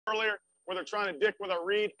earlier where they're trying to dick with our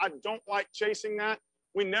read. I don't like chasing that.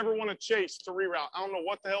 We never want to chase to reroute. I don't know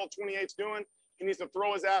what the hell 28's doing. He needs to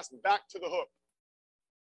throw his ass back to the hook.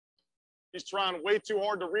 He's trying way too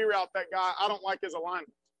hard to reroute that guy. I don't like his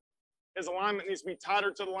alignment. His alignment needs to be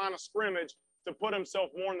tighter to the line of scrimmage to put himself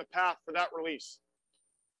more in the path for that release.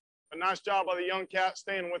 A nice job by the young cat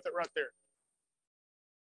staying with it right there.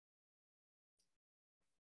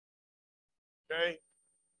 Okay.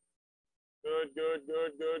 Good, good,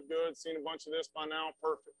 good, good, good. Seen a bunch of this by now.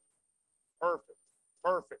 Perfect. Perfect.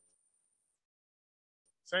 Perfect.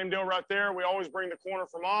 Same deal right there. We always bring the corner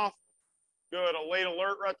from off. Good. A late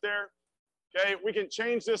alert right there. Okay. We can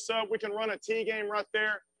change this up. We can run a T game right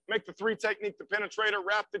there. Make the 3 technique the penetrator,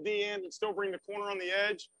 wrap the D end, and still bring the corner on the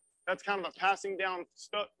edge. That's kind of a passing down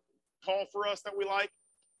call for us that we like.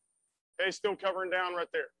 Okay. Still covering down right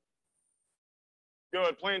there.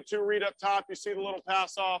 Good. Playing 2 read up top. You see the little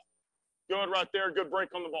pass off. Good right there. Good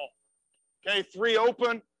break on the ball. Okay. 3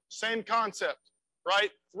 open. Same concept, right?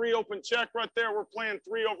 3 open check right there. We're playing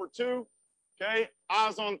 3 over 2. Okay.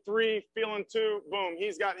 Eyes on 3, feeling 2. Boom.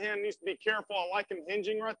 He's got him. Needs to be careful. I like him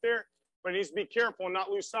hinging right there, but he needs to be careful and not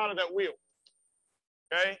lose sight of that wheel.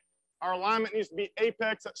 Okay. Our alignment needs to be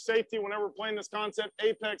apex at safety whenever we're playing this concept.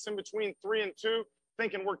 Apex in between 3 and 2,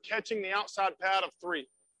 thinking we're catching the outside pad of 3.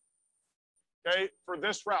 Okay. For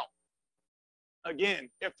this route. Again,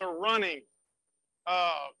 if they're running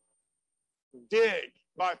dig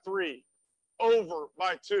by 3, over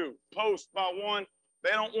by 2, post by 1,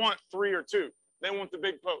 they don't want 3 or 2. They want the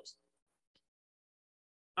big post.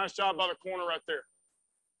 Nice job by the corner right there.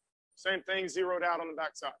 Same thing, zeroed out on the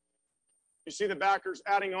backside. You see the backers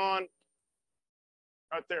adding on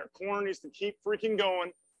right there. Corner needs to keep freaking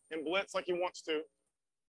going and blitz like he wants to,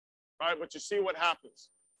 right? But you see what happens.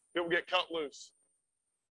 People get cut loose.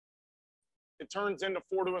 It turns into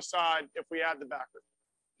 4 to a side if we add the backer,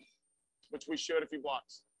 which we should if he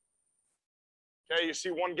blocks. Okay, you see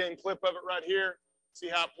 1 game clip of it right here. See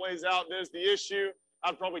how it plays out. There's the issue.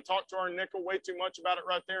 I'd probably talk to our nickel way too much about it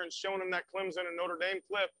right there and showing him that Clemson and Notre Dame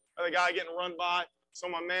clip of the guy getting run by. So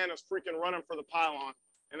my man is freaking running for the pylon,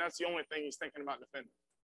 and that's the only thing he's thinking about defending.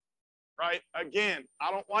 Right? Again,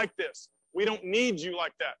 I don't like this. We don't need you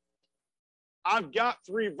like that. I've got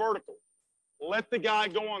 3 vertical. Let the guy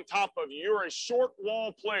go on top of you. You're a short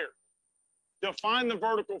wall player. Define the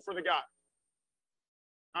vertical for the guy.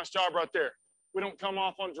 Nice job right there. We don't come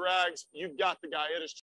off on drags. You've got the guy. It is